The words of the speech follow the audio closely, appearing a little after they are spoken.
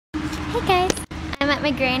I'm at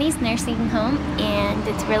my granny's nursing home and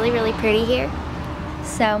it's really, really pretty here.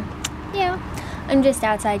 So, yeah, I'm just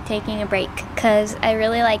outside taking a break because I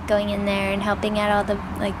really like going in there and helping out all the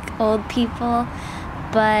like old people,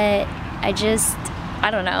 but I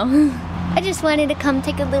don't know. I just wanted to come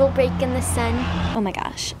take a little break in the sun. Oh my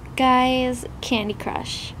gosh, guys, Candy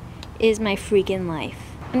Crush is my freaking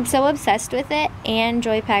life. I'm so obsessed with it, and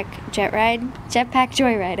Jetpack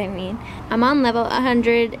Joyride, I mean. I'm on level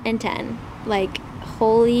 110, like,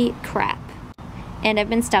 holy crap. And I've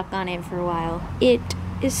been stuck on it for a while. It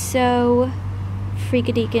is so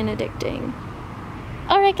freakadeekin' addicting.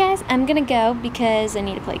 Alright guys, I'm gonna go because I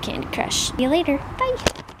need to play Candy Crush. See you later,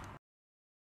 bye!